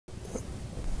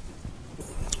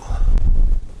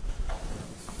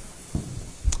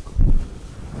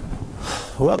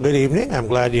Well, good evening. I'm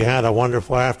glad you had a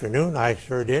wonderful afternoon. I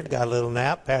sure did. Got a little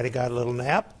nap. Patty got a little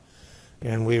nap.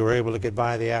 And we were able to get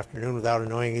by the afternoon without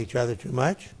annoying each other too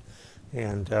much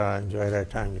and enjoyed our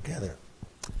time together.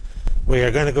 We are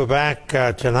going to go back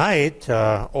tonight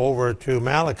over to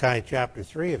Malachi chapter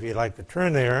 3, if you'd like to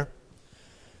turn there.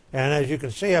 And as you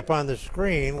can see up on the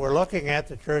screen, we're looking at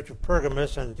the church of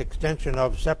Pergamos and the extension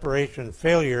of separation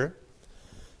failure.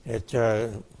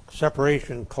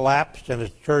 Separation collapsed in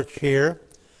its church here.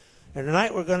 And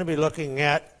tonight we're going to be looking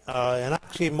at an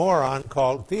oxymoron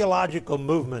called theological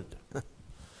movement.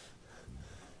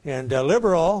 And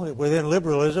within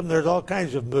liberalism, there's all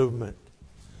kinds of movement.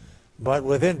 But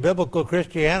within biblical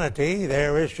Christianity,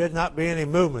 should not be any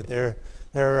movement. It's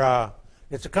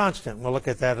a constant. We'll look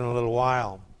at that in a little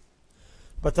while.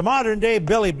 But the modern day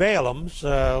Billy Balaams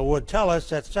would tell us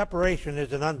that separation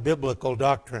is an unbiblical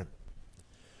doctrine.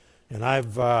 And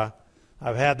I've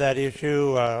had that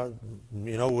issue,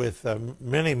 with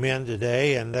many men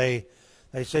today, and they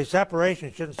say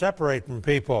separation shouldn't separate from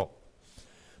people.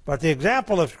 But the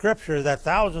example of Scripture that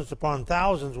thousands upon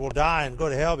thousands will die and go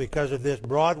to hell because of this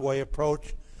Broadway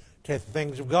approach to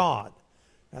things of God.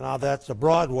 And now that's the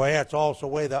Broadway. That's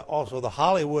also the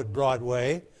Hollywood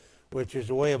Broadway, which is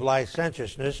a way of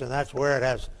licentiousness, and that's where it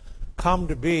has come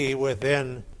to be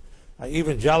within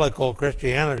evangelical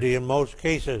Christianity in most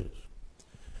cases.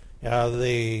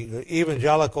 The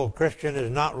evangelical Christian is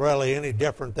not really any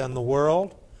different than the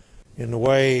world in the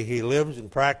way he lives and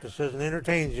practices and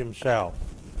entertains himself.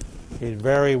 He's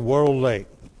very worldly.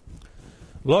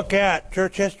 Look at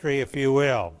church history, if you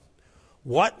will.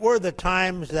 What were the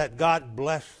times that God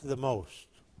blessed the most?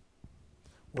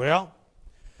 Well,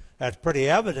 that's pretty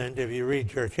evident if you read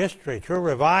church history. True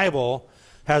revival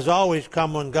has always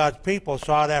come when God's people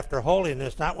sought after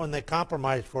holiness, not when they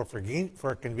compromised for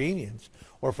convenience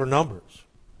or for numbers.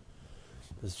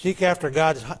 Seek after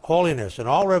God's holiness, and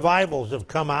all revivals have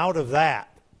come out of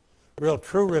that, real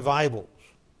true revivals.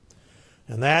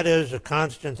 And that is a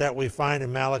constant that we find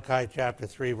in Malachi chapter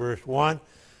 3, verse 1.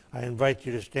 I invite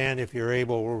you to stand if you're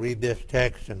able. We'll read this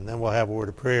text, and then we'll have a word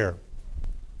of prayer.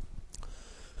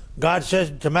 God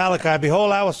says to Malachi,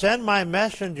 "Behold, I will send my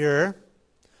messenger,"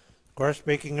 of course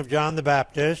speaking of John the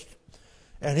Baptist,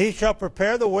 "and he shall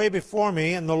prepare the way before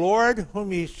me, and the Lord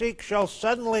whom ye seek shall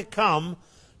suddenly come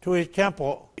to his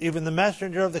temple, even the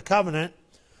messenger of the covenant,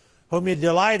 whom ye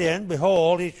delight in.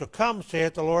 Behold, he shall come,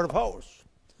 saith the Lord of hosts.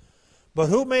 But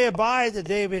who may abide the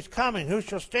day of his coming? Who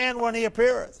shall stand when he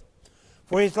appeareth?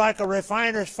 For he is like a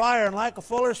refiner's fire, and like a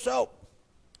fuller's soap.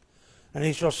 And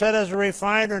he shall sit as a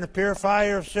refiner and a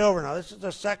purifier of silver." Now, this is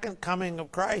the second coming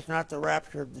of Christ, not the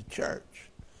rapture of the church.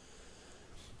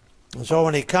 And so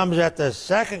when he comes at the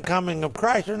second coming of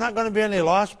Christ, there's not going to be any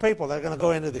lost people that are going to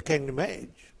go into the kingdom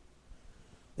age.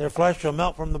 Their flesh shall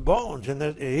melt from the bones, and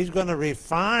he's going to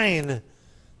refine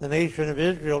the nation of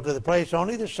Israel to the place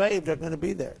only the saved are going to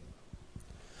be there.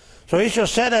 So he shall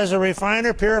sit as a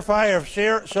refiner, purifier of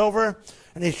silver,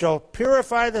 and he shall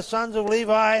purify the sons of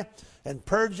Levi, and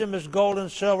purge them as gold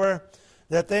and silver,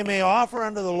 that they may offer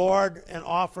unto the Lord an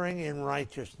offering in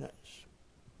righteousness.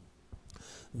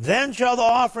 Then shall the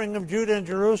offering of Judah and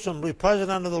Jerusalem be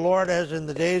pleasant unto the Lord, as in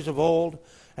the days of old,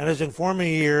 and as in former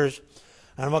years,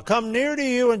 and will come near to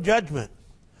you in judgment.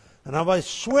 And I will be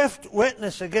swift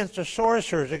witness against the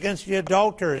sorcerers, against the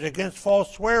adulterers, against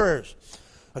false swearers,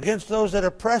 against those that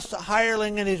oppress the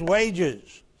hireling in his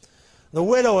wages, the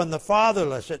widow and the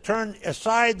fatherless, that turn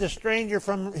aside the stranger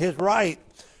from his right,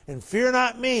 and fear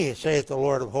not me, saith the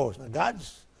Lord of hosts. Now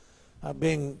God's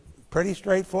being pretty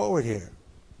straightforward here.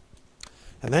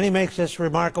 And then he makes this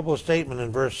remarkable statement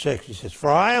in verse 6. He says, "For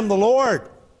I am the Lord,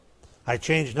 I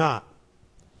change not.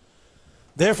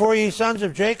 Therefore ye sons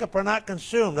of Jacob are not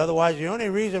consumed." Otherwise, the only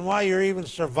reason why you're even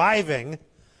surviving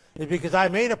is because I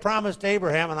made a promise to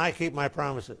Abraham, and I keep my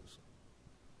promises.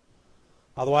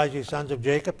 Otherwise, you sons of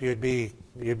Jacob, you'd be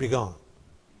gone.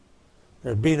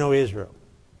 There'd be no Israel.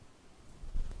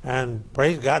 And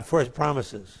praise God for his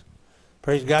promises.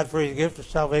 Praise God for his gift of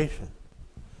salvation.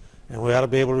 And we ought to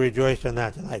be able to rejoice in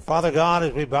that tonight. Father God,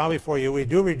 as we bow before you, we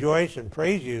do rejoice and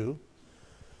praise you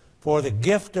for the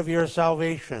gift of your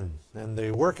salvation and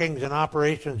the workings and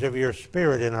operations of your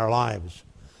Spirit in our lives,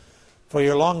 for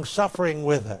your long suffering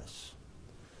with us,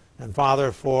 and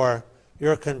Father, for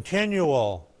your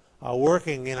continual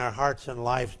working in our hearts and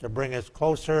lives to bring us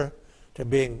closer to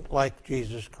being like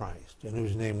Jesus Christ, in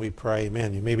whose name we pray,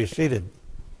 amen. You may be seated.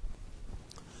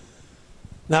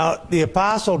 Now, the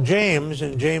Apostle James,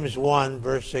 in James 1,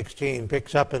 verse 16,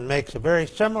 picks up and makes a very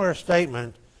similar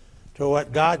statement to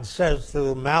what God says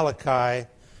through Malachi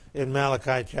in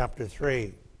Malachi chapter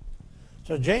 3.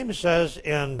 So James says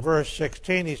in verse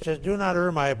 16, he says, do not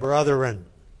err, my brethren,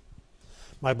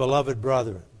 my beloved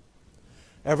brethren.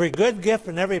 Every good gift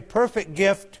and every perfect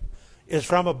gift is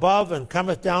from above and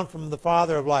cometh down from the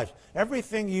Father of lights.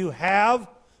 Everything you have,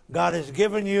 God has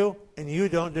given you, and you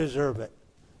don't deserve it.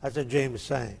 That's what James is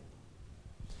saying.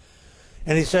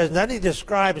 And he says, then he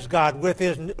describes God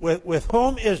with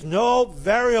whom is no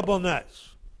variableness,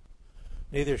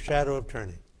 neither shadow of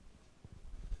turning.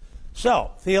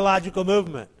 So, theological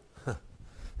movement.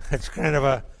 It's kind of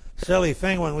a silly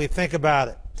thing when we think about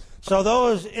it. So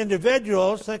those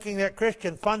individuals thinking that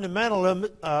Christian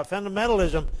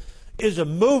fundamentalism is a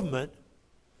movement,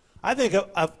 I think,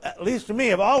 at least to me,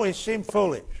 have always seemed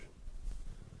foolish.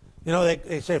 You know,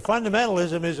 they say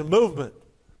fundamentalism is a movement.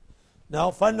 No,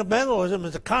 fundamentalism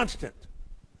is a constant.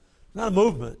 It's not a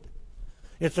movement.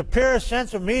 Its purest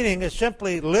sense of meaning is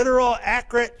simply literal,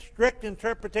 accurate, strict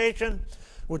interpretation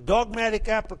with dogmatic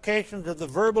applications of the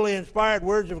verbally inspired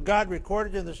words of God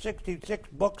recorded in the 66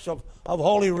 books of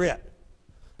Holy Writ.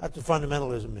 That's what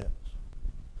fundamentalism is.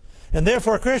 And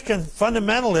therefore, Christian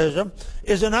fundamentalism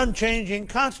is an unchanging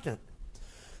constant.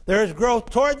 There is growth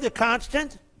toward the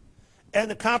constant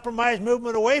and the compromise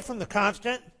movement away from the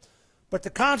constant, but the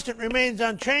constant remains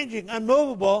unchanging,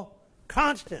 unmovable,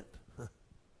 constant.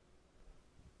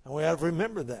 And we have to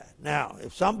remember that. Now,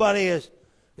 if somebody is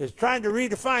trying to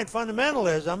redefine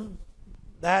fundamentalism,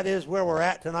 that is where we're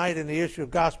at tonight in the issue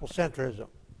of gospel centrism.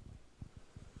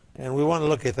 And we want to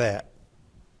look at that.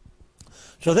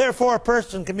 So therefore, a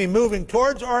person can be moving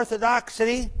towards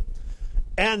orthodoxy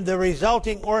and the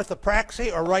resulting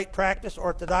orthopraxy, or right practice.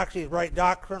 Orthodoxy is right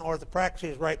doctrine, orthopraxy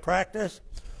is right practice.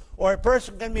 Or a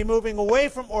person can be moving away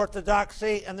from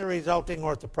orthodoxy and the resulting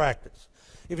orthopractice.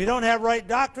 If you don't have right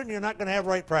doctrine, you're not going to have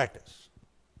right practice.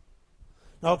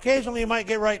 Now, occasionally you might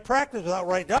get right practice without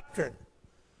right doctrine,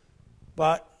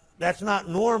 but that's not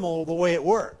normal the way it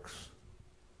works.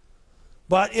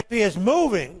 But if he is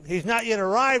moving, he's not yet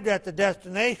arrived at the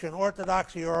destination,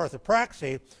 orthodoxy or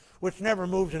orthopraxy, which never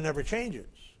moves and never changes.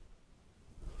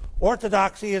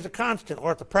 Orthodoxy is a constant.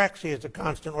 Orthopraxy is a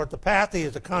constant. Orthopathy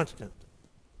is a constant.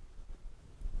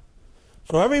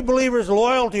 So every believer's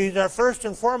loyalties are first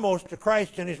and foremost to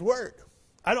Christ and His Word.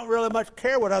 I don't really much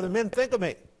care what other men think of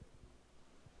me.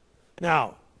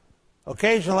 Now,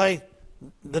 occasionally,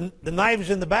 the knives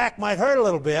in the back might hurt a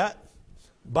little bit,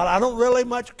 but I don't really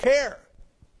much care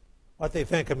what they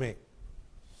think of me.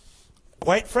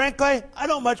 Quite frankly, I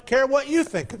don't much care what you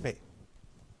think of me.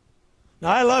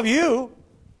 Now, I love you,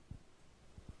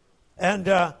 and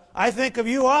I think of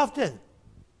you often,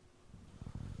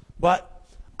 but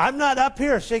I'm not up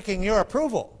here seeking your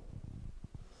approval.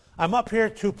 I'm up here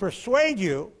to persuade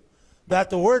you that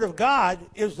the Word of God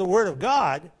is the Word of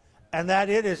God, and that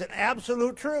it is an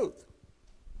absolute truth.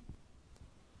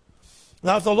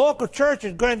 Now, if the local church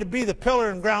is going to be the pillar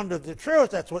and ground of the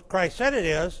truth, that's what Christ said it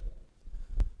is,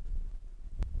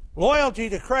 loyalty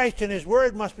to Christ and His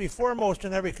Word must be foremost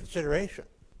in every consideration.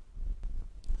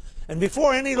 And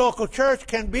before any local church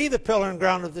can be the pillar and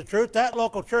ground of the truth, that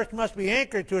local church must be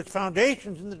anchored to its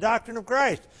foundations in the doctrine of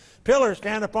Christ. Pillars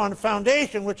stand upon the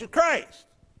foundation, which is Christ.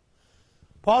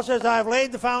 Paul says, I have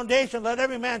laid the foundation, let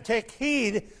every man take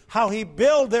heed how he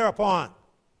build thereupon.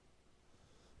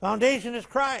 Foundation is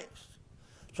Christ.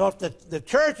 So if the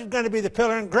church is going to be the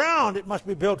pillar and ground, it must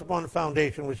be built upon the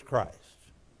foundation, which is Christ.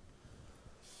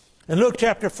 In Luke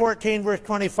chapter 14, verse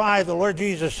 25, the Lord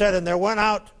Jesus said, and there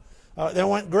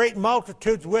went great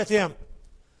multitudes with him.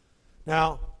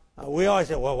 Now, we always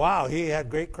say, well, wow, he had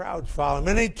great crowds following him.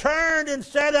 And he turned and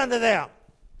said unto them,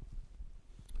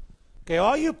 okay,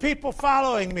 all you people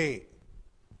following me,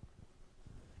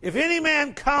 if any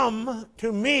man come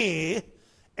to me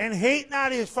and hate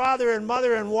not his father and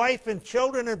mother and wife and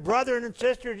children and brethren and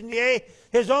sisters, and yea,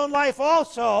 his own life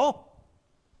also,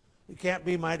 he can't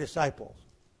be my disciples.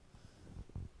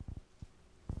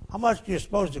 How much do you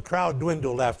suppose the crowd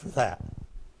dwindled after that?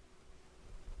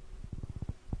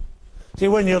 See,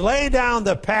 when you lay down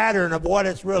the pattern of what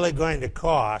it's really going to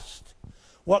cost,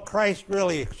 what Christ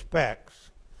really expects,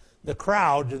 the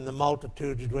crowds and the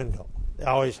multitudes dwindle. They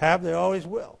always have, they always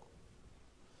will.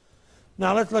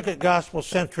 Now let's look at gospel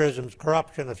centrism's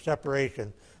corruption of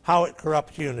separation, how it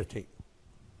corrupts unity.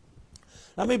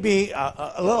 Let me be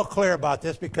a little clear about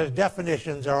this, because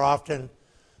definitions are often,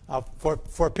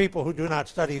 for people who do not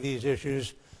study these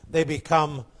issues, they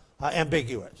become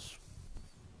ambiguous.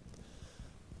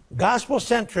 Gospel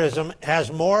centrism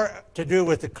has more to do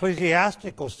with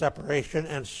ecclesiastical separation,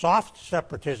 and soft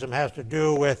separatism has to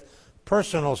do with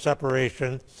personal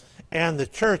separation and the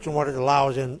church and what it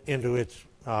allows into its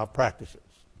practices.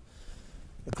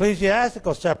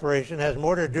 Ecclesiastical separation has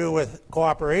more to do with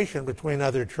cooperation between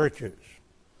other churches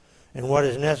and what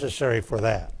is necessary for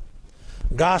that.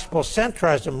 Gospel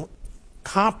centrism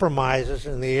compromises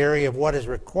in the area of what is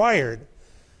required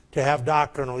to have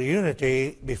doctrinal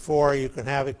unity before you can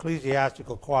have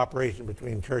ecclesiastical cooperation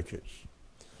between churches.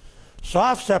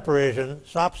 Soft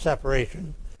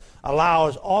separation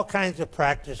allows all kinds of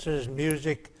practices,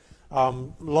 music,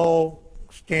 low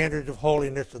standards of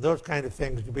holiness, those kind of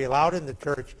things to be allowed in the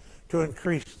church to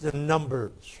increase the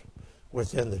numbers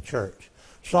within the church.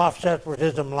 Soft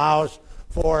separatism allows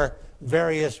for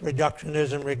various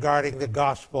reductionism regarding the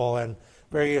gospel and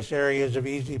various areas of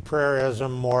easy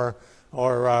prayerism or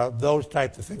those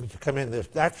types of things to come in this.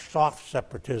 That's soft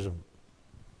separatism.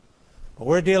 But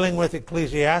we're dealing with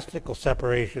ecclesiastical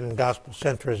separation and gospel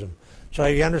centrism. So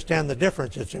if you understand the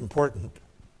difference, it's important.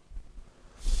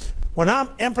 When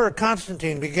Emperor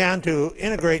Constantine began to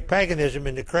integrate paganism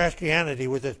into Christianity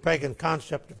with its pagan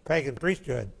concept of pagan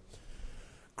priesthood,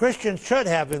 Christians should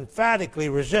have emphatically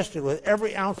resisted with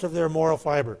every ounce of their moral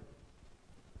fiber.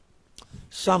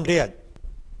 Some did.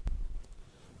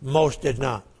 Most did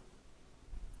not.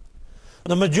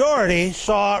 The majority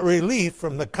saw relief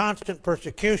from the constant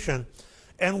persecution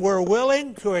and were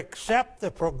willing to accept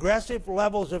the progressive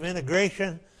levels of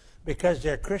integration because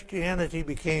their Christianity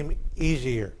became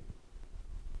easier.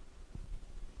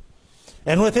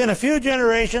 And within a few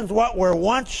generations, what were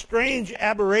once strange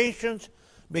aberrations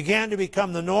began to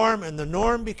become the norm, and the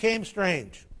norm became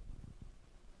strange.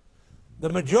 The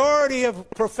majority of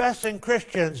professing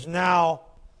Christians now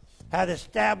had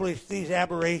established these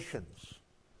aberrations,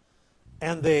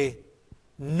 and the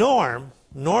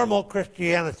normal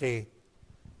Christianity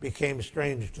became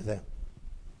strange to them.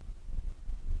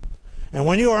 And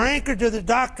when you are anchored to the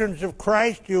doctrines of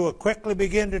Christ, you will quickly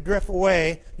begin to drift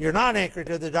away. You're not anchored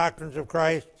to the doctrines of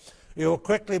Christ. You will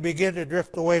quickly begin to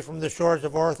drift away from the shores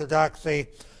of orthodoxy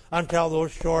until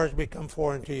those shores become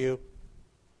foreign to you.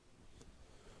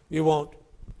 You won't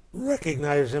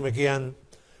recognize them again,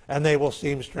 and they will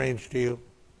seem strange to you.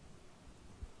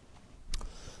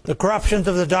 The corruptions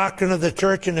of the doctrine of the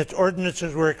church and its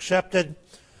ordinances were accepted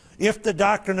if the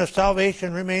doctrine of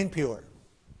salvation remained pure.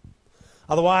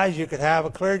 Otherwise, you could have a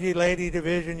clergy-lady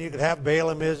division, you could have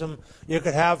Balaamism, you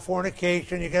could have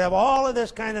fornication, you could have all of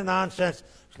this kind of nonsense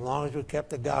as long as we kept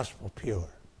the gospel pure.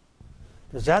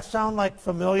 Does that sound like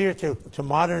familiar to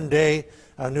modern-day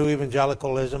New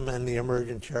Evangelicalism and the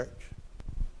emergent church?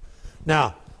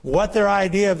 Now, what their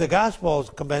idea of the gospel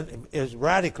is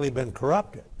radically been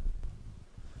corrupted.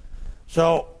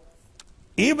 So,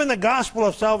 even the gospel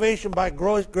of salvation by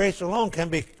grace alone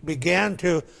began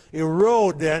to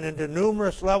erode then into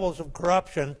numerous levels of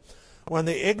corruption when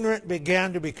the ignorant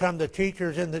began to become the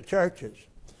teachers in the churches.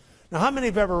 Now, how many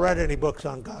have ever read any books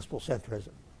on gospel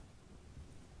centrism?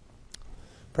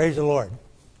 Praise the Lord.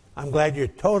 I'm glad you're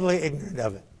totally ignorant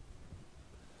of it.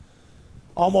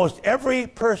 Almost every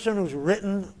person who's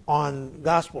written on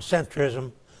gospel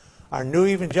centrism are New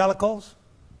Evangelicals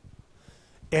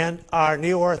and are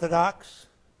Neo-Orthodox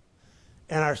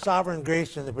and are sovereign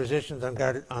grace in the positions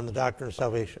on the doctrine of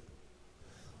salvation.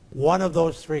 One of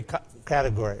those three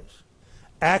categories.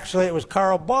 Actually, it was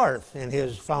Karl Barth in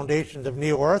his Foundations of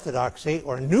Neo-Orthodoxy,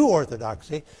 or New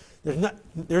Orthodoxy.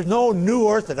 There's no New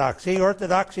Orthodoxy.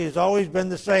 Orthodoxy has always been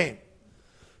the same.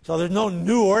 So there's no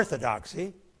New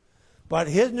Orthodoxy. But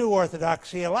his New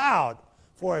Orthodoxy allowed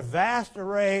for a vast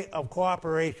array of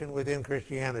cooperation within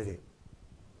Christianity.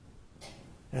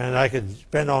 And I could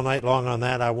spend all night long on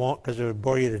that. I won't, because it would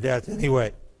bore you to death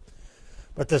anyway.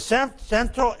 But the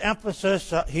central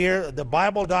emphasis here, the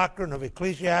Bible doctrine of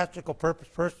ecclesiastical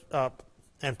purpose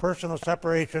and personal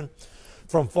separation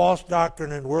from false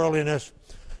doctrine and worldliness,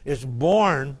 is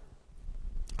born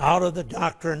out of the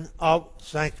doctrine of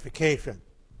sanctification.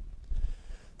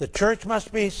 The church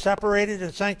must be separated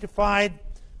and sanctified,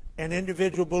 and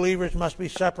individual believers must be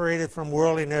separated from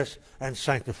worldliness and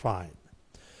sanctified.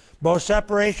 Both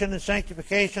separation and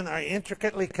sanctification are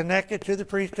intricately connected to the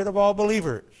priesthood of all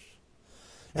believers.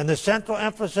 And the central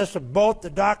emphasis of both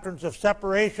the doctrines of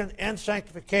separation and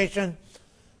sanctification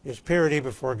is purity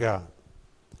before God,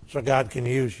 so God can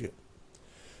use you.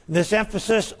 And this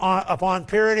emphasis upon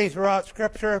purity throughout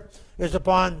Scripture is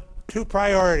upon two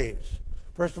priorities.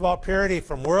 First of all, purity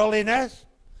from worldliness.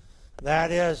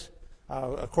 That is,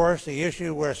 of course, the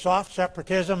issue where soft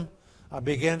separatism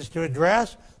begins to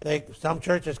address. Some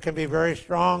churches can be very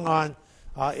strong on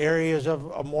areas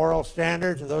of moral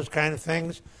standards and those kind of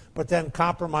things, but then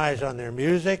compromise on their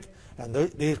music and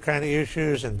these kind of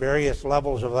issues and various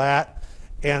levels of that.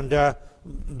 And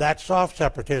that's soft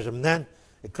separatism. Then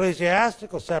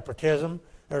ecclesiastical separatism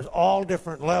There's all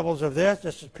different levels of this.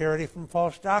 This is purity from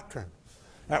false doctrine.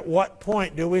 At what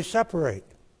point do we separate?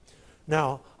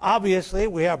 Now, obviously,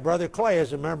 we have Brother Clay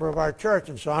as a member of our church,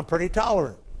 and so I'm pretty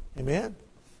tolerant. Amen?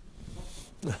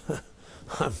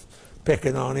 I'm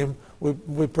picking on him.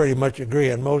 We pretty much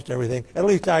agree on most everything. At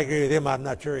least I agree with him. I'm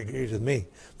not sure he agrees with me.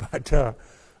 But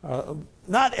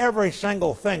not every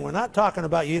single thing. We're not talking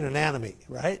about unanimity,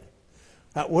 right?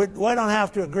 We don't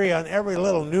have to agree on every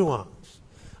little nuance.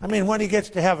 I mean, when he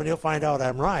gets to heaven, he'll find out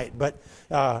I'm right. But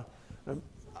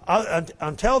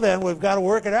until then, we've got to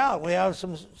work it out. We have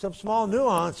some small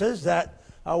nuances that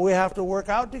we have to work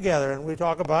out together, and we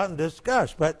talk about and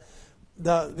discuss. But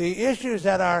the issues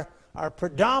that are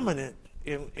predominant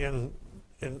in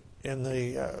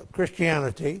the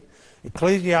Christianity,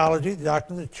 ecclesiology, the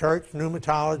doctrine of the church,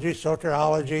 pneumatology,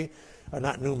 soteriology,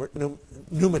 not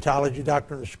pneumatology,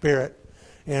 doctrine of the Spirit,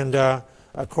 and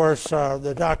of course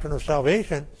the doctrine of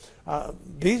salvation.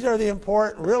 These are the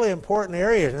really important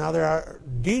areas. Now there are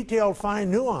detailed,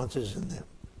 fine nuances in them.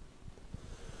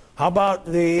 How about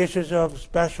the issues of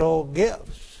special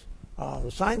gifts,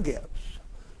 sign gifts?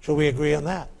 Should we agree on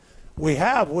that? We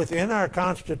have within our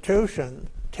Constitution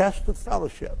tests of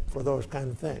fellowship for those kind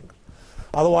of things.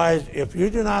 Otherwise, if you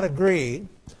do not agree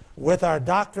with our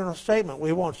doctrinal statement,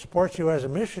 we won't support you as a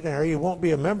missionary. You won't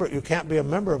be a member. You can't be a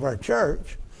member of our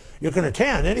church. You can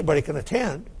attend. Anybody can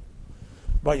attend.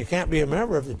 But you can't be a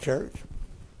member of the church.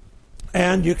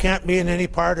 And you can't be in any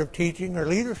part of teaching or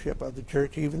leadership of the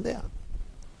church even then.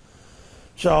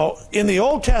 So, in the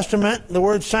Old Testament, the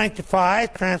word sanctify,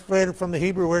 translated from the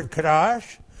Hebrew word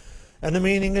kadosh, and the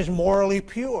meaning is morally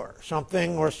pure,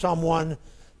 something or someone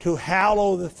to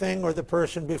hallow the thing or the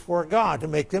person before God, to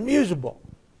make them usable.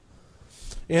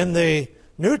 In the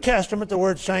New Testament, the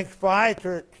word sanctify,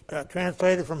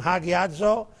 translated from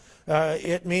hagiadzo,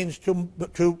 it means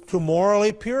to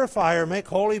morally purify or make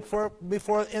holy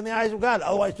before in the eyes of God,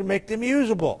 otherwise to make them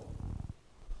usable.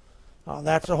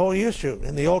 That's the whole issue.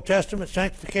 In the Old Testament,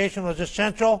 sanctification was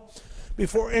essential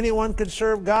before anyone could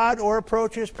serve God or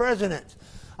approach His presence.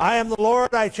 I am the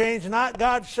Lord, I change not,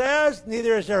 God says,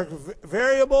 neither is there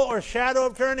variable or shadow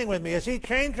of turning with me. Has He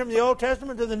changed from the Old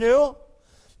Testament to the New?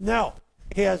 No.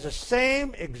 He has the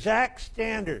same exact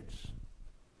standards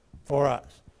for us.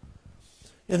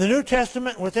 In the New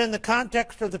Testament, within the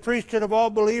context of the priesthood of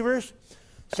all believers,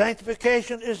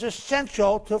 sanctification is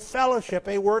essential to fellowship,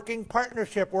 a working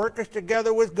partnership, workers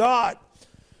together with God,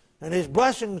 and His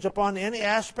blessings upon any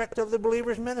aspect of the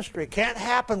believer's ministry. Can't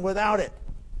happen without it.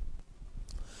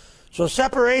 So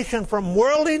separation from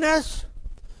worldliness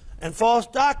and false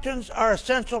doctrines are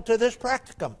essential to this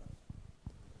practicum.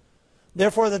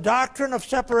 Therefore, the doctrine of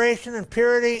separation and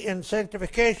purity in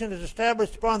sanctification is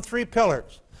established upon three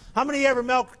pillars. How many of you ever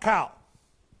milked a cow?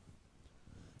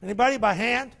 Anybody by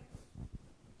hand?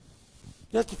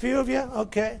 Just a few of you?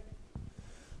 Okay.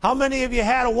 How many of you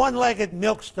had a one-legged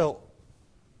milk stool?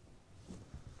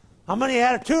 How many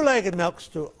had a two-legged milk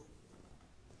stool?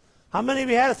 How many of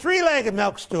you had a three-legged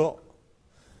milk stool?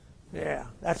 Yeah,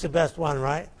 that's the best one,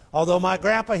 right? Although my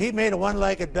grandpa, he made a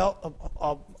one-legged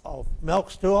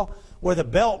milk stool with a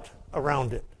belt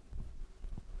around it.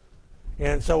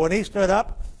 And so when he stood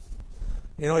up,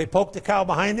 you know, he poked the cow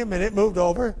behind him and it moved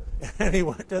over and he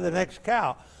went to the next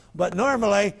cow. But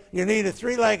normally, you need a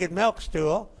three-legged milk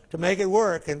stool to make it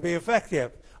work and be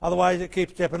effective. Otherwise, it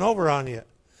keeps tipping over on you.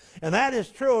 And that is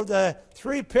true of the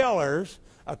three pillars,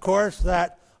 of course,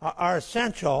 that are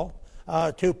essential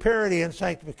to purity and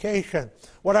sanctification.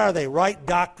 What are they? Right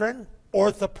doctrine,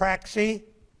 orthodoxy,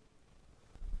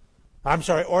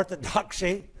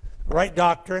 right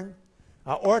doctrine,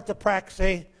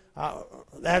 orthopraxy,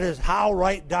 that is how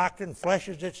right doctrine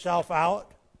fleshes itself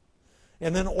out.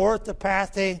 And then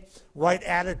orthopathy, right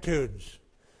attitudes.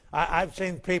 I've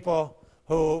seen people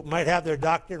who might have their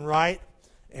doctrine right,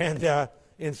 and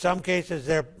in some cases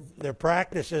their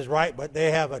practice is right, but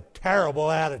they have a terrible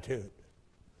attitude.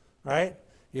 Right?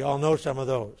 You all know some of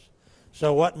those.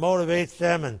 So what motivates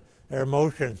them and their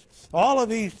emotions? All of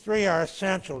these three are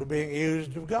essential to being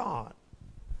used of God.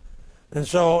 And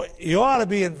so you ought to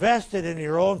be invested in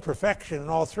your own perfection in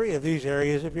all three of these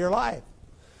areas of your life.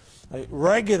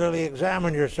 Regularly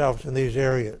examine yourselves in these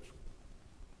areas.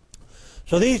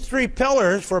 So these three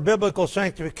pillars for biblical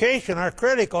sanctification are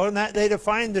critical in that they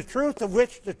define the truth of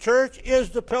which the church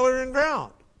is the pillar and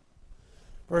ground.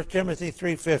 1 Timothy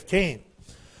 3:15.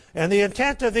 And the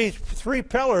intent of these three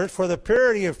pillars for the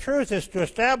purity of truth is to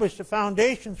establish the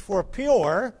foundations for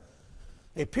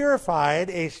a purified,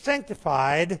 a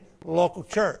sanctified local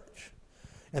church.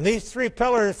 And these three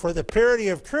pillars for the purity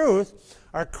of truth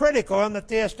are critical in that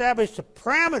they establish the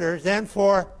parameters then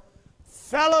for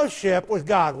fellowship with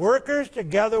God, workers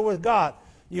together with God.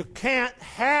 You can't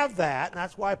have that, and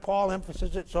that's why Paul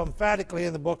emphasizes it so emphatically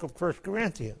in the book of 1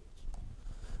 Corinthians,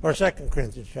 or 2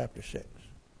 Corinthians chapter 6.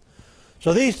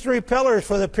 So these three pillars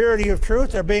for the purity of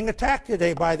truth are being attacked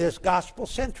today by this gospel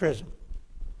centrism.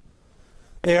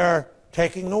 They are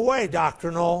taking away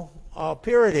doctrinal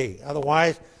purity.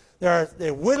 Otherwise,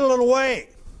 they whittle it away.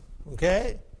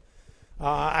 Okay?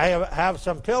 I have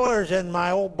some pillars in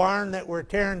my old barn that were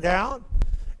tearing down,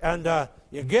 and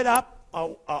you get up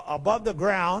above the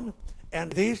ground,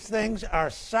 and these things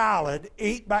are solid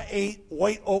 8x8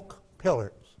 white oak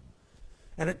pillars.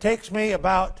 And it takes me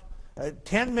about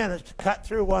 10 minutes to cut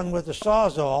through one with a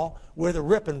sawzall with a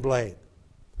ripping blade.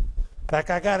 In fact,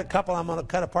 I got a couple I'm going to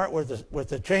cut apart with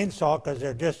the chainsaw because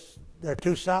they're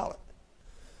too solid.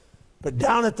 But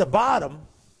down at the bottom,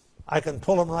 I can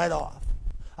pull them right off.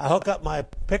 I hook up my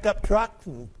pickup truck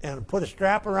and put a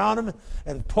strap around them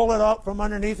and pull it out from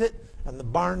underneath it, and the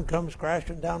barn comes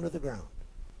crashing down to the ground.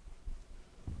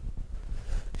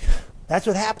 That's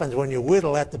what happens when you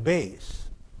whittle at the base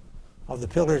of the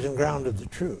pillars and ground of the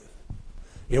truth.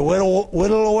 You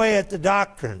whittle away at the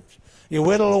doctrines. You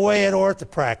whittle away at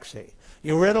orthopraxy.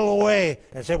 You whittle away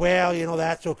and say, well, you know,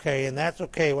 that's okay, and that's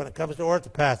okay when it comes to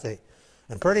orthopathy.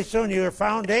 And pretty soon your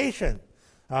foundation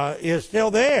is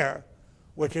still there,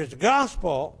 which is the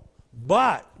gospel,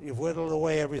 but you've whittled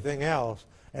away everything else,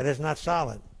 and it's not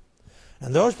solid.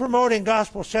 And those promoting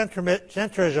gospel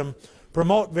centrism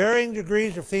promote varying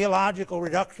degrees of theological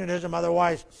reductionism.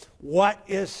 Otherwise, what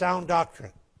is sound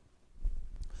doctrine?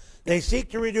 They seek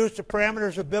to reduce the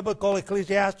parameters of biblical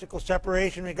ecclesiastical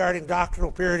separation regarding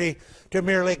doctrinal purity to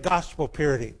merely gospel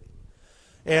purity.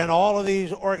 And all of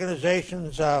these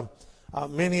organizations,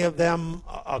 many of them,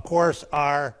 of course,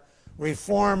 are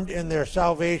reformed in their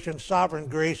salvation, sovereign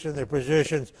grace in their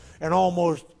positions. And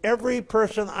almost every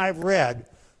person I've read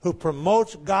who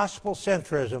promotes gospel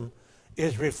centrism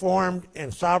is reformed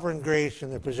in sovereign grace in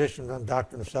their positions on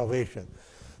doctrine of salvation.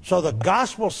 So the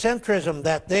gospel centrism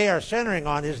that they are centering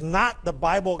on is not the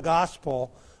Bible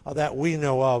gospel that we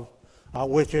know of,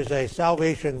 which is a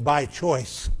salvation by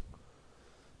choice.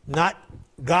 Not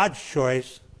God's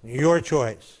choice, your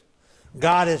choice.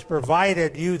 God has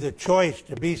provided you the choice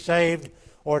to be saved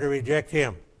or to reject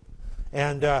Him.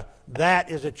 And that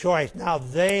is a choice. Now,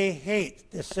 they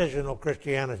hate decisional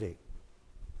Christianity.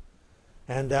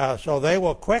 And so they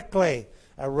will quickly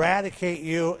eradicate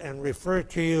you and refer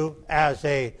to you as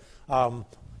a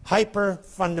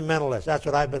hyper-fundamentalist. That's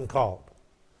what I've been called.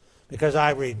 Because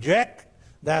I reject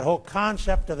that whole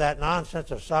concept of that nonsense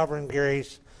of sovereign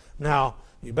grace. Now,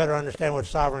 you better understand what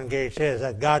sovereign grace is.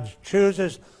 That God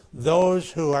chooses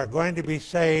those who are going to be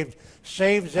saved,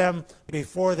 saves them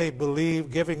before they believe,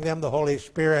 giving them the Holy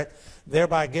Spirit,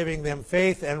 thereby giving them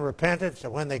faith and repentance.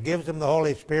 And when they give them the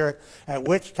Holy Spirit, at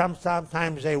which time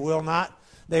sometimes they will not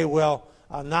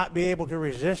be able to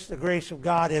resist the grace of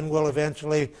God and will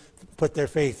eventually put their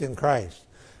faith in Christ.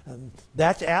 And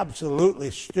that's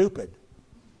absolutely stupid.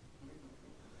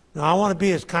 Now, I want to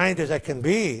be as kind as I can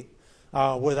be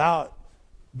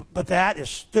but that is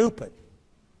stupid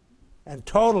and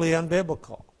totally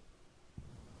unbiblical.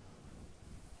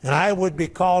 And I would be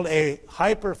called I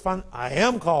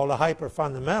am called a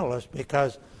hyper-fundamentalist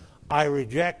because I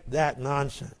reject that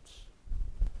nonsense.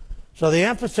 So the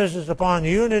emphasis is upon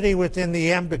unity within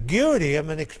the ambiguity of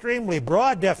an extremely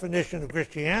broad definition of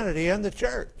Christianity and the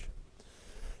church.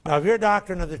 Now, if your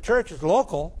doctrine of the church is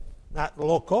local, not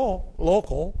local,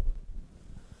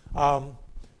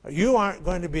 you aren't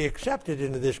going to be accepted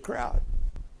into this crowd.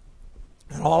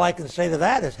 And all I can say to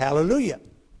that is hallelujah.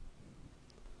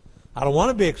 I don't want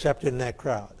to be accepted in that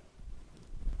crowd.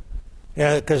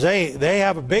 Yeah, because they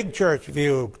have a big church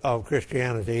view of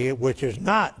Christianity, which is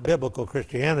not biblical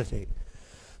Christianity.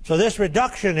 So this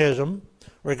reductionism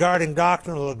regarding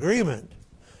doctrinal agreement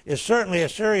is certainly a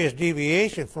serious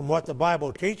deviation from what the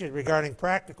Bible teaches regarding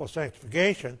practical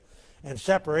sanctification and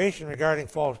separation regarding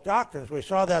false doctrines. We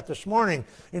saw that this morning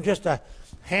in just a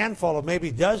handful of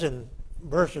maybe dozen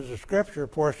verses of Scripture,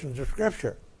 portions of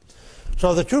Scripture.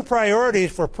 So the two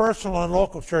priorities for personal and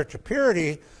local church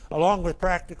purity, along with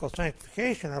practical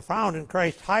sanctification, are found in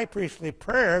Christ's high priestly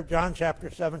prayer of John chapter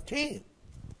 17.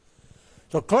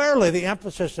 So clearly the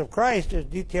emphasis of Christ, as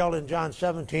detailed in John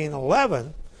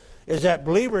 17:11, is that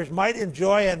believers might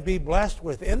enjoy and be blessed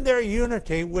within their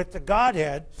unity with the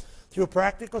Godhead through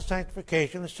practical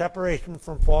sanctification and separation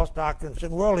from false doctrines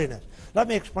and worldliness. Let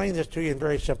me explain this to you in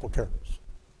very simple terms.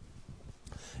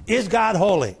 Is God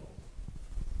holy?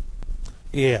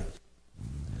 Yes.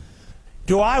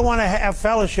 Do I want to have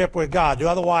fellowship with God? Do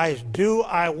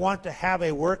I want to have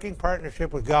a working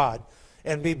partnership with God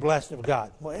and be blessed of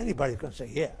God? Well, anybody's going to say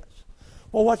yes.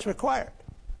 Well, what's required?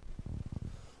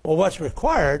 Well, what's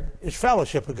required is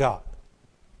fellowship with God.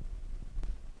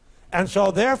 And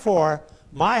so, therefore,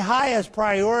 my highest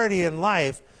priority in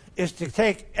life is to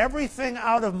take everything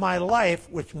out of my life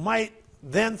which might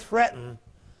then threaten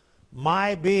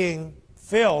my being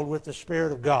filled with the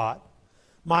Spirit of God,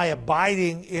 my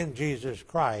abiding in Jesus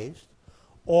Christ,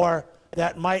 or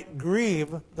that might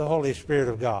grieve the Holy Spirit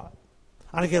of God.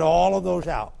 I'm going to get all of those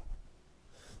out.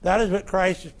 That is what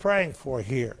Christ is praying for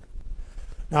here.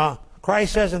 Now,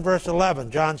 Christ says in verse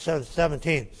 11, John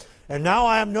 17, and now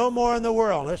I am no more in the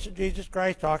world. This is Jesus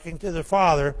Christ talking to the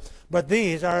Father, but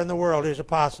these are in the world, his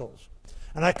apostles.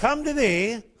 And I come to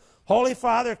thee, Holy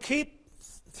Father, keep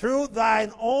through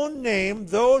thine own name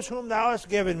those whom thou hast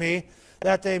given me,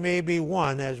 that they may be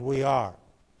one as we are,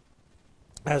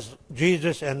 as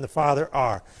Jesus and the Father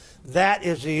are. That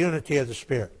is the unity of the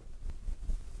Spirit.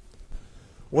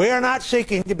 We are not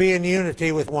seeking to be in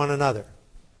unity with one another.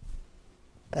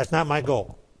 That's not my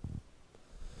goal.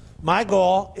 My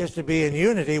goal is to be in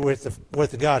unity with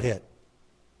the Godhead.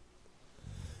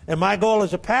 And my goal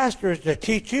as a pastor is to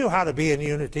teach you how to be in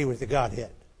unity with the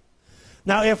Godhead.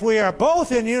 Now, if we are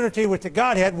both in unity with the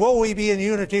Godhead, will we be in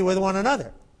unity with one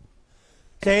another?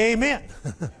 Say amen.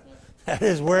 That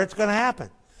is where it's going to happen.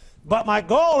 But my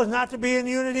goal is not to be in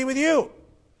unity with you.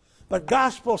 But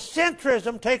gospel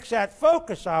centrism takes that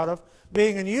focus out of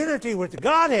being in unity with the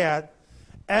Godhead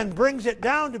and brings it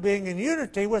down to being in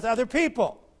unity with other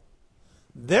people,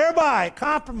 thereby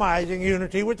compromising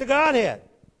unity with the Godhead.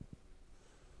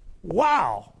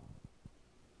 Wow.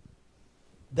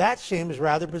 That seems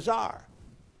rather bizarre.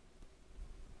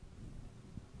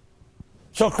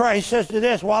 So Christ says to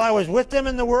this, while I was with them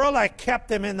in the world, I kept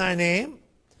them in thy name.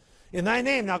 In thy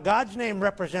name. Now, God's name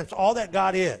represents all that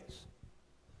God is.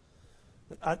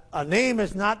 A name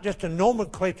is not just a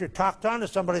nomenclature tacked onto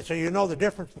somebody so you know the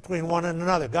difference between one and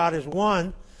another. God is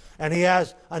one, and he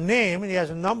has a name, and he has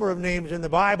a number of names in the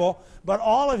Bible, but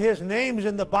all of his names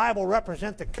in the Bible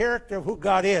represent the character of who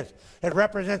God is. It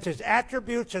represents his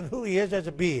attributes and who he is as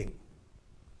a being.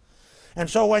 And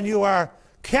so when you are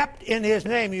kept in his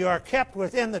name, you are kept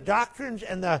within the doctrines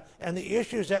and the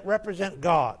issues that represent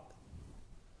God.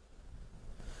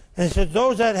 And he said,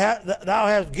 those that thou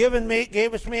hast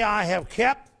gavest me, I have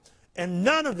kept, and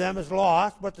none of them is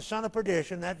lost, but the son of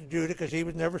perdition, that's Judah, because he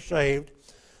was never saved,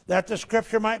 that the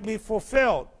scripture might be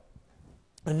fulfilled.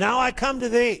 And now I come to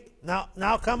thee,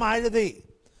 now come I to thee,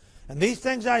 and these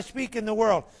things I speak in the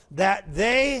world, that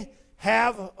they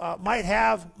might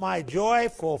have my joy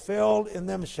fulfilled in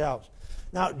themselves.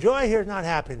 Now, joy here is not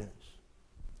happiness.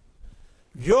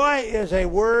 Joy is a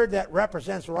word that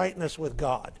represents rightness with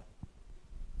God.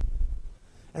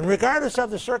 And regardless of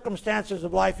the circumstances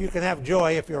of life, you can have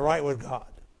joy if you're right with God.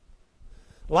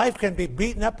 Life can be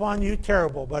beaten up on you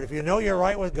terrible, but if you know you're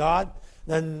right with God,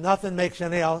 then nothing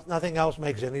else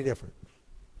makes any difference.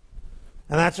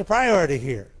 And that's a priority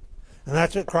here. And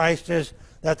that's what Christ is,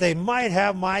 that they might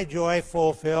have my joy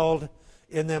fulfilled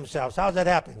in themselves. How does that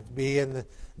happen? Be in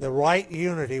the right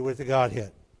unity with the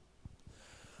Godhead.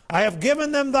 I have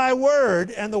given them thy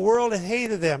word, and the world hath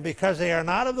hated them, because they are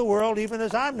not of the world, even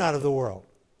as I'm not of the world.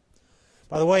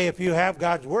 By the way, if you have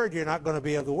God's word, you're not going to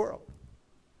be of the world.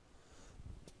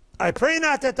 I pray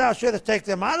not that thou shouldest take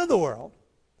them out of the world,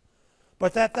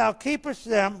 but that thou keepest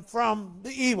them from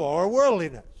the evil or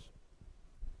worldliness.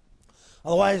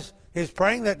 Otherwise, he's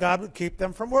praying that God would keep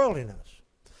them from worldliness.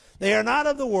 They are not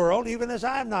of the world, even as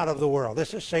I am not of the world.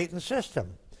 This is Satan's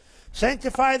system.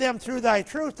 Sanctify them through thy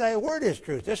truth. Thy word is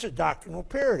truth. This is doctrinal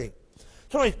purity.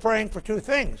 So he's praying for two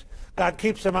things. God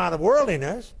keeps them out of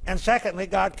worldliness, and secondly,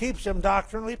 God keeps them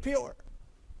doctrinally pure.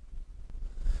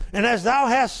 And as thou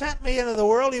hast sent me into the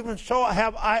world, even so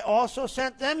have I also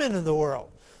sent them into the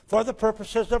world, for the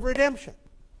purposes of redemption.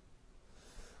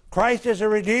 Christ is a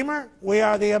Redeemer. We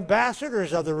are the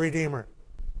ambassadors of the Redeemer,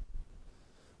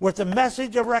 with the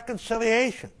message of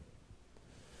reconciliation.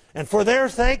 And for their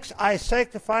sakes I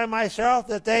sanctify myself,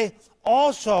 that they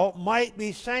also might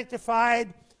be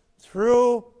sanctified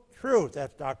through truth.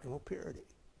 That's doctrinal purity.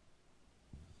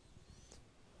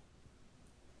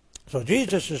 So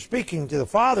Jesus is speaking to the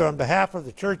Father on behalf of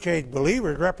the church-age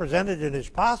believers represented in his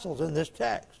apostles in this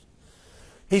text.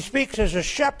 He speaks as a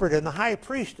shepherd and the high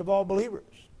priest of all believers.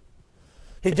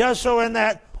 He does so in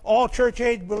that all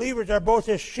church-age believers are both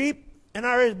his sheep and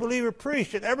are his believer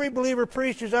priests, and every believer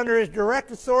priest is under his direct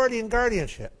authority and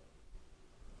guardianship.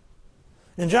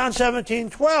 In John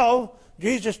 17:12,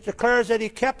 Jesus declares that he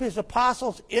kept his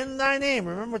apostles in thy name.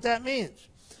 Remember what that means.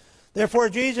 Therefore,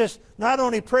 Jesus not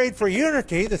only prayed for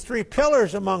unity, the three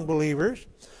pillars among believers,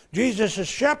 Jesus'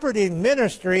 shepherding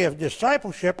ministry of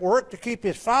discipleship worked to keep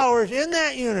his followers in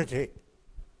that unity.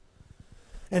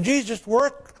 And Jesus'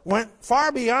 work went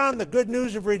far beyond the good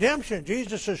news of redemption.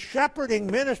 Jesus' shepherding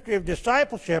ministry of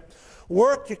discipleship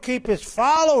worked to keep his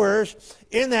followers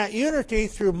in that unity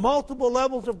through multiple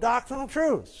levels of doctrinal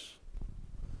truths.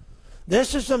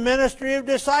 This is the ministry of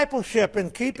discipleship,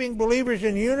 and keeping believers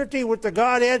in unity with the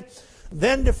Godhead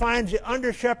then defines the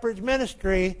under-shepherd's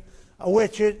ministry,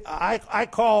 which I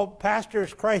call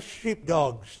pastors Christ's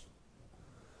sheepdogs.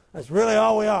 That's really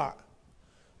all we are.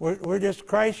 We're just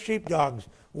Christ's sheepdogs.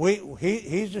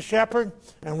 He's the shepherd,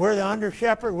 and we're the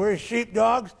under-shepherd. We're his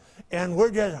sheepdogs, and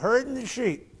we're just herding the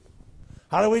sheep.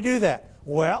 How do we do that?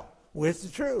 Well, with the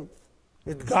truth.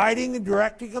 It's guiding and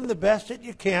directing them the best that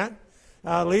you can,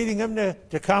 leading them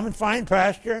to come and find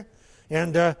pasture.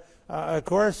 And, of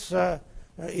course,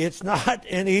 it's not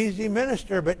an easy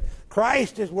minister, but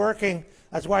Christ is working.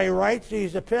 That's why he writes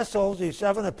these epistles, these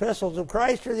 7 epistles of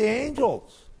Christ to the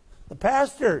angels, the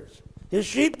pastors, his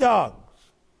sheepdogs,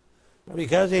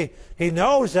 because he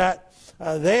knows that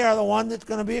they are the one that's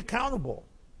going to be accountable.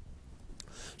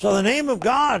 So the name of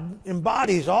God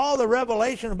embodies all the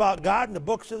revelation about God in the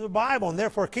books of the Bible, and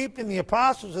therefore keeping the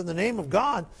apostles in the name of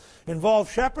God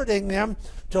involves shepherding them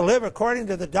to live according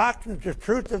to the doctrines of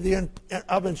truth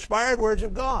of inspired words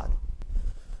of God.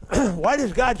 Why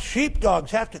does God's sheepdogs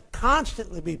have to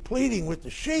constantly be pleading with the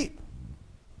sheep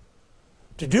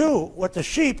to do what the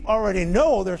sheep already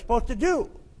know they're supposed to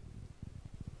do?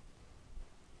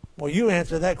 Well, you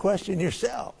answer that question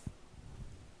yourself.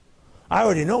 I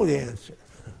already know the answer.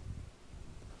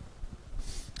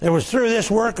 It was through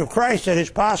this work of Christ that his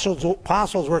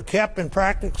apostles were kept in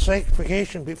practical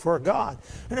sanctification before God.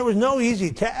 And it was no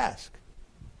easy task.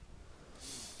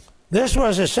 This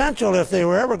was essential if they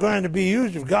were ever going to be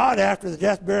used of God after the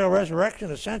death, burial, resurrection,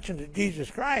 ascension to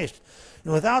Jesus Christ.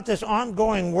 And without this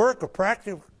ongoing work of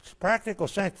practical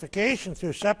sanctification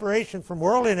through separation from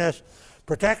worldliness,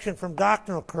 protection from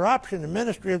doctrinal corruption, and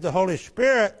ministry of the Holy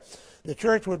Spirit, the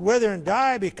church would wither and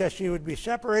die because she would be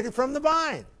separated from the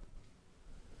vine.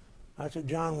 That's what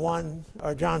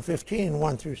John 15,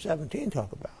 1 through 17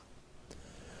 talk about.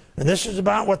 And this is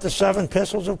about what the 7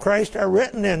 epistles of Christ are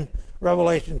written in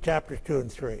Revelation chapters 2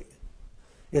 and 3.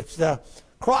 It's the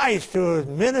Christ who is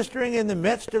ministering in the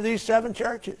midst of these 7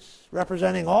 churches,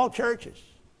 representing all churches.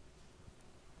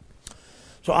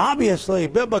 So obviously,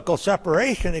 biblical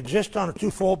separation exists on a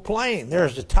twofold plane.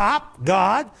 There's the top,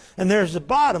 God, and there's the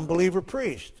bottom, believer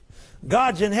priest.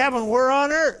 God's in heaven, we're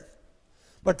on earth.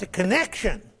 But the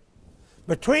connection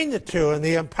between the two and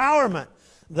the empowerment,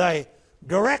 the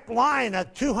direct line, a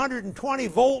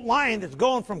 220-volt line that's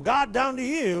going from God down to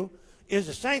you, is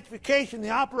the sanctification,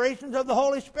 the operations of the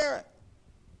Holy Spirit.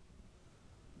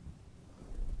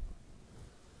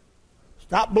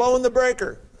 Stop blowing the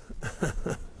breaker.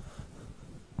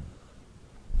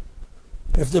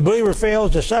 If the believer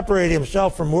fails to separate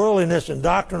himself from worldliness and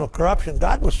doctrinal corruption,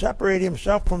 God will separate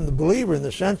himself from the believer in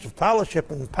the sense of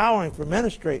fellowship and empowering for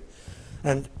ministry.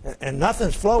 And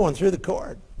nothing's flowing through the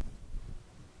cord.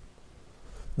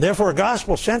 Therefore,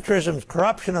 gospel centrism's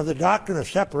corruption of the doctrine of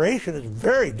separation is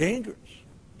very dangerous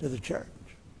to the church.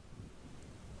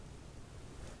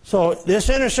 So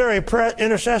this intercessory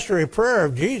prayer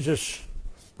of Jesus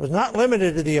was not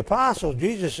limited to the apostles.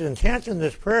 Jesus' intent in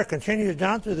this prayer continues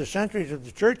down through the centuries of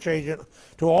the church age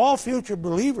to all future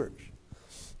believers,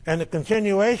 and the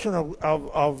continuation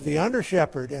of the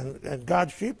under-shepherd and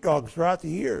God's sheepdogs throughout the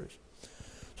years.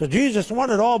 So Jesus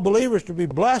wanted all believers to be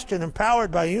blessed and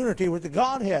empowered by unity with the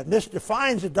Godhead. This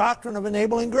defines the doctrine of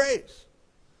enabling grace.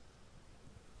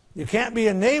 You can't be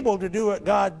enabled to do what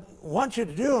God wants you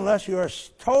to do unless you are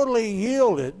totally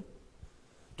yielded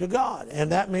to God.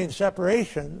 And that means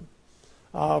separation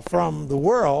from the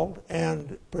world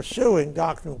and pursuing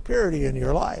doctrinal purity in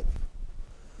your life.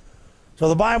 So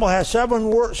the Bible has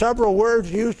several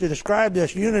words used to describe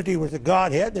this unity with the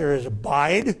Godhead. There is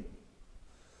abide.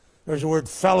 There's the word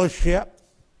fellowship.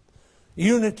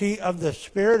 Unity of the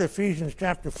Spirit, Ephesians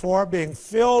chapter 4. Being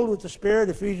filled with the Spirit,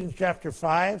 Ephesians chapter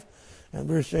 5 and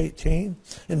verse 18.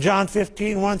 In John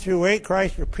 15, 1 through 8,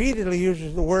 Christ repeatedly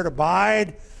uses the word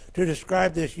abide to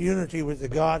describe this unity with the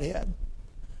Godhead.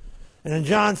 And in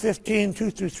John 15, 2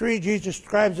 through 3, Jesus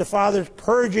describes the Father's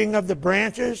purging of the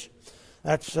branches.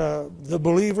 That's the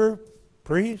believer,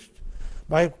 priest.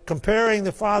 By comparing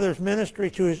the Father's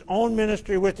ministry to his own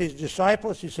ministry with his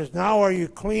disciples, he says, now are you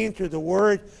clean through the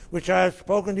word which I have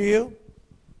spoken to you?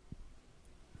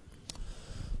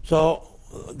 So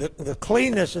the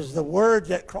cleanness is the word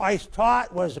that Christ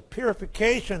taught was a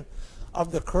purification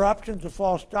of the corruptions of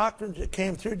false doctrines that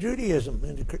came through Judaism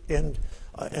and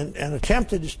and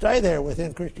attempted to stay there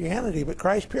within Christianity, but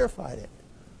Christ purified it.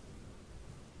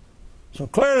 So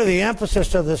clearly the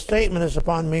emphasis of this statement is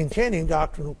upon maintaining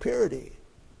doctrinal purity.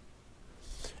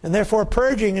 And therefore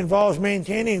purging involves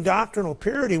maintaining doctrinal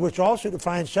purity, which also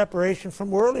defines separation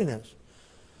from worldliness.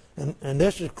 And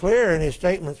this is clear in his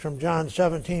statements from John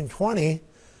 17:20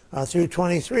 through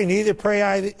 23. Neither pray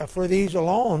I for these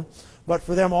alone, but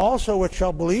for them also which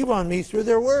shall believe on me through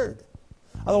their word.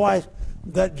 Otherwise,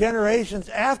 the generations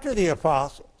after the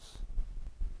apostles,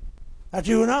 that's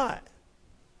you and I,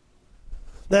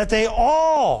 that they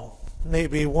all may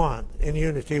be one in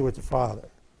unity with the Father.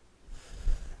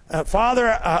 Father,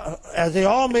 as they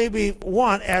all may be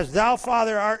one, as thou,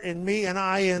 Father, art in me and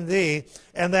I in thee,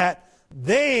 and that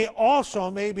they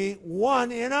also may be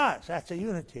one in us. That's a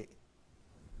unity.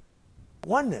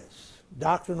 Oneness,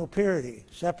 doctrinal purity,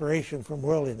 separation from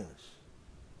worldliness.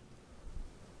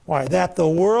 Why? That the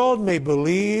world may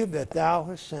believe that thou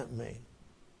hast sent me.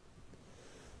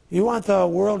 You want the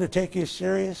world to take you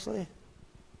seriously?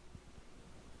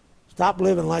 Stop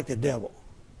living like the devil.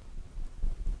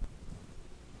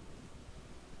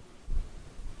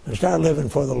 And start living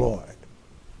for the Lord.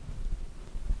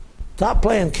 Stop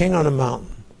playing king on a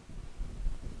mountain.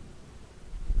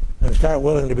 And start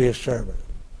willing to be a servant.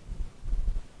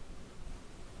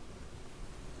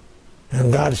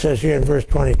 And God says here in verse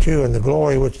 22, and the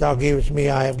glory which thou gavest me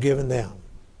I have given them,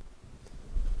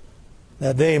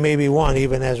 that they may be one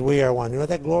even as we are one. You know what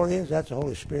that glory is? That's the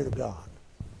Holy Spirit of God.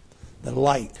 The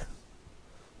light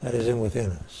that is in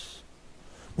within us.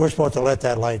 We're supposed to let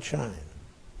that light shine.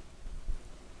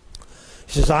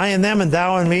 He says, I in them and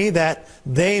thou in me, that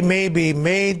they may be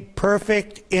made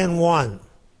perfect in one.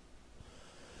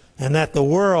 And that the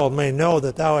world may know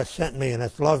that thou hast sent me and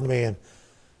hast loved me,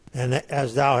 and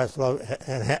as thou hast loved,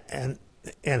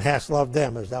 and hast loved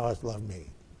them as thou hast loved me.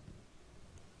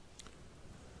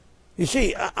 You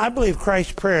see, I believe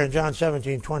Christ's prayer in John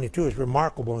 17:22 is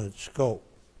remarkable in its scope.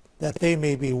 That they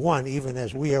may be one even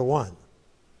as we are one.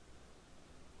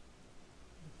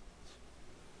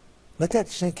 Let that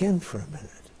sink in for a minute.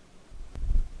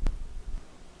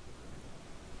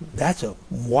 That's a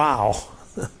wow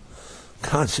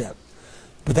concept.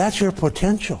 But that's your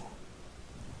potential.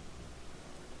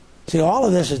 See, all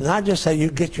of this is not just that you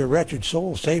get your wretched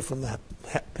soul saved from that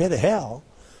pit of hell,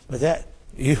 but that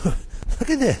you, look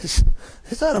at this.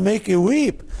 This ought to make you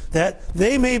weep. That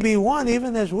they may be one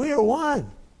even as we are one.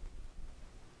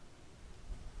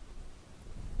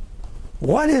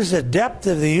 What is the depth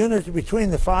of the unity between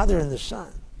the Father and the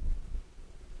Son?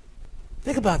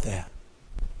 Think about that.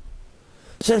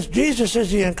 Since Jesus is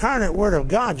the incarnate Word of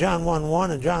God, John 1:1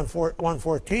 and John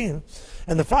 1:14,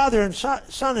 and the Father and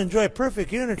Son enjoy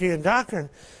perfect unity in doctrine,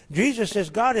 Jesus is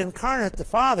God incarnate, the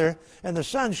Father, and the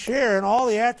Son share in all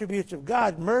the attributes of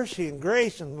God, mercy and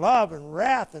grace and love and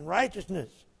wrath and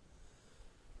righteousness.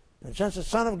 And since the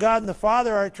Son of God and the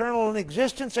Father are eternal in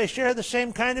existence, they share the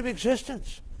same kind of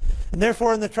existence. And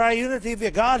therefore, in the triunity of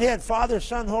the Godhead, Father,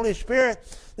 Son, Holy Spirit,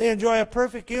 they enjoy a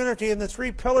perfect unity in the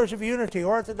three pillars of unity: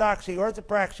 orthodoxy,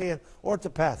 orthopraxy, and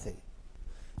orthopathy.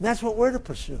 And that's what we're to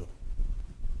pursue.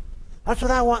 That's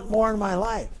what I want more in my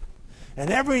life. And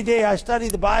every day I study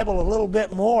the Bible a little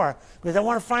bit more because I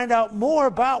want to find out more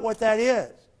about what that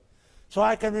is. So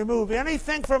I can remove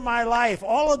anything from my life,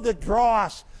 all of the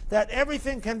dross, that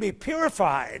everything can be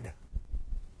purified.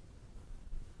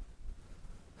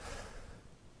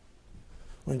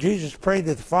 When Jesus prayed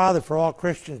to the Father for all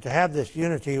Christians to have this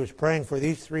unity, he was praying for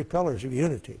these three pillars of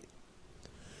unity.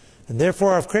 And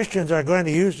therefore, if Christians are going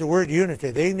to use the word unity,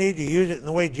 they need to use it in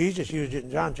the way Jesus used it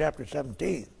in John chapter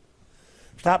 17.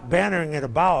 Stop bantering it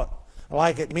about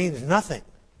like it means nothing.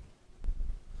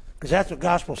 Because that's what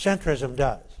gospel centrism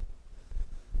does.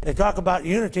 They talk about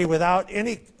unity without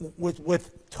any,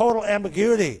 with total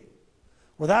ambiguity,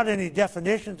 without any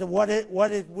definitions of what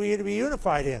we are to be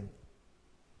unified in.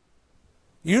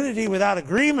 Unity without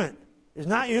agreement is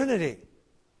not unity.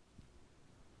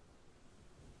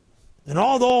 And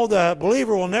although the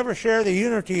believer will never share the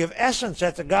unity of essence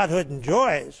that the Godhood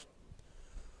enjoys,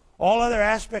 all other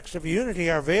aspects of unity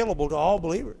are available to all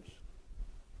believers.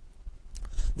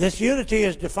 This unity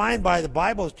is defined by the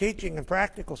Bible's teaching and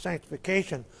practical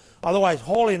sanctification, otherwise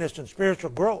holiness and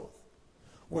spiritual growth.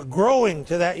 We're growing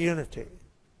to that unity.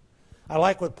 I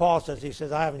like what Paul says. He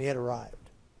says, I haven't yet arrived,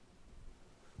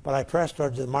 but I press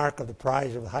towards the mark of the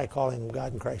prize of the high calling of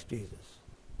God in Christ Jesus.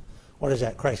 What is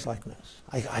that? Christ-likeness.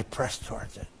 I press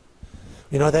towards it.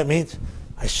 You know what that means?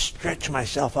 I stretch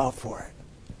myself out for it.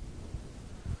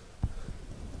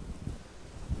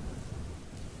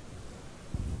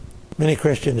 Many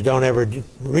Christians don't ever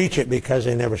reach it because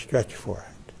they never stretch for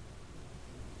it.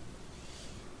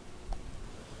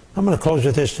 I'm going to close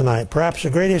with this tonight. Perhaps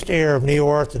the greatest error of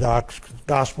neo-Orthodox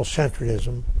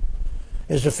gospel-centeredism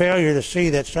is the failure to see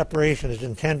that separation is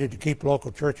intended to keep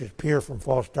local churches pure from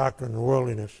false doctrine and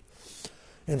worldliness.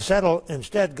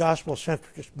 Instead,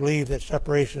 gospel-centrists believe that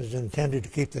separation is intended to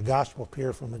keep the gospel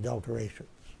pure from adulterations.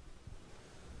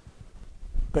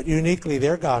 But uniquely,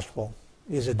 their gospel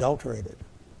is adulterated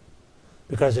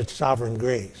because it's sovereign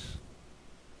grace.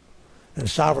 And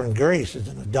sovereign grace is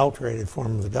an adulterated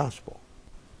form of the gospel.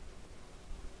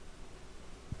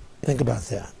 Think about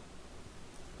that.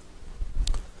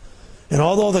 And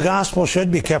although the gospel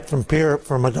should be kept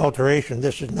from adulteration,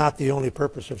 this is not the only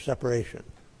purpose of separation.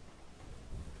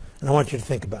 And I want you to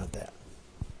think about that.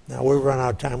 Now, we've run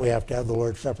out of time. We have to have the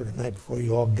Lord's Supper tonight before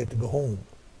you all get to go home.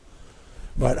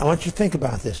 But I want you to think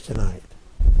about this tonight.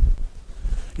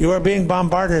 You are being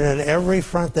bombarded on every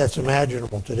front that's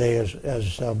imaginable today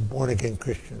as born-again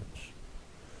Christians.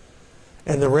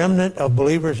 And the remnant of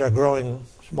believers are growing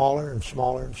smaller and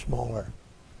smaller and smaller.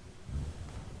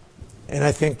 And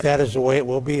I think that is the way it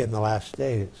will be in the last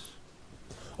days.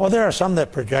 Oh, there are some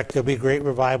that project there'll be great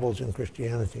revivals in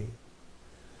Christianity.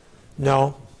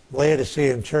 No,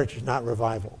 Laodicean church is not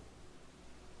revival.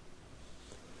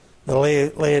 The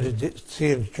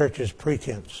Laodicean church is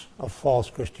pretense of false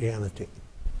Christianity.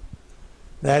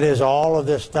 That is all of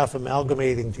this stuff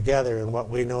amalgamating together in what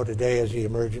we know today as the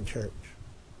emergent church.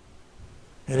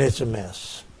 And it's a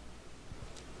mess.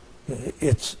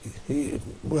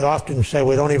 We often say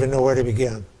we don't even know where to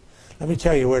begin. Let me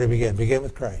tell you where to begin. Begin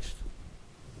with Christ.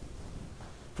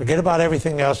 Forget about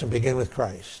everything else and begin with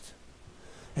Christ.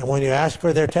 And when you ask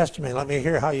for their testimony, let me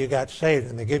hear how you got saved,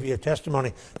 and they give you a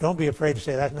testimony, don't be afraid to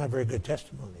say, that's not a very good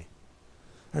testimony.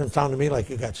 It doesn't sound to me like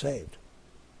you got saved.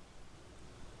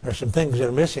 There are some things that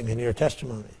are missing in your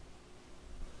testimony.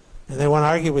 And they want to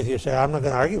argue with you. Say, I'm not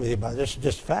going to argue with you about it. This is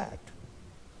just fact.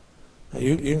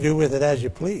 You can do with it as you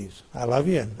please. I love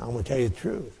you, and I'm going to tell you the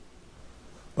truth.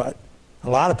 But a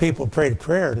lot of people prayed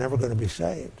prayer are never going to be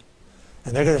saved.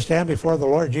 And they're going to stand before the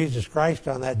Lord Jesus Christ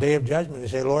on that day of judgment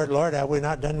and say, Lord, Lord, have we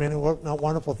not done many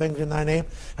wonderful things in thy name?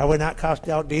 Have we not cast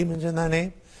out demons in thy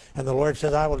name? And the Lord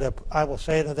says, I will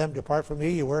say unto them, depart from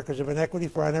me, you workers of iniquity,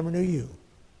 for I never knew you.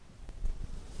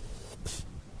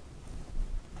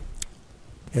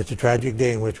 It's a tragic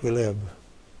day in which we live,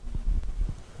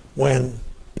 when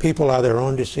people are their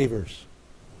own deceivers.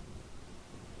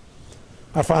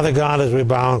 Our Father God, as we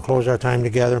bow and close our time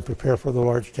together and prepare for the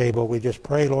Lord's table, we just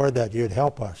pray, Lord, that you'd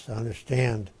help us to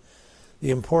understand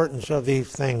the importance of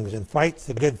these things and fight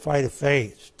the good fight of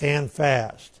faith, stand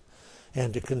fast,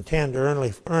 and to contend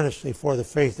earnestly for the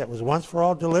faith that was once for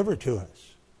all delivered to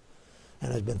us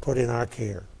and has been put in our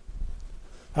care.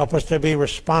 Help us to be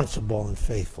responsible and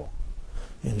faithful.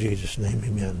 In Jesus' name,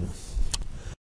 amen.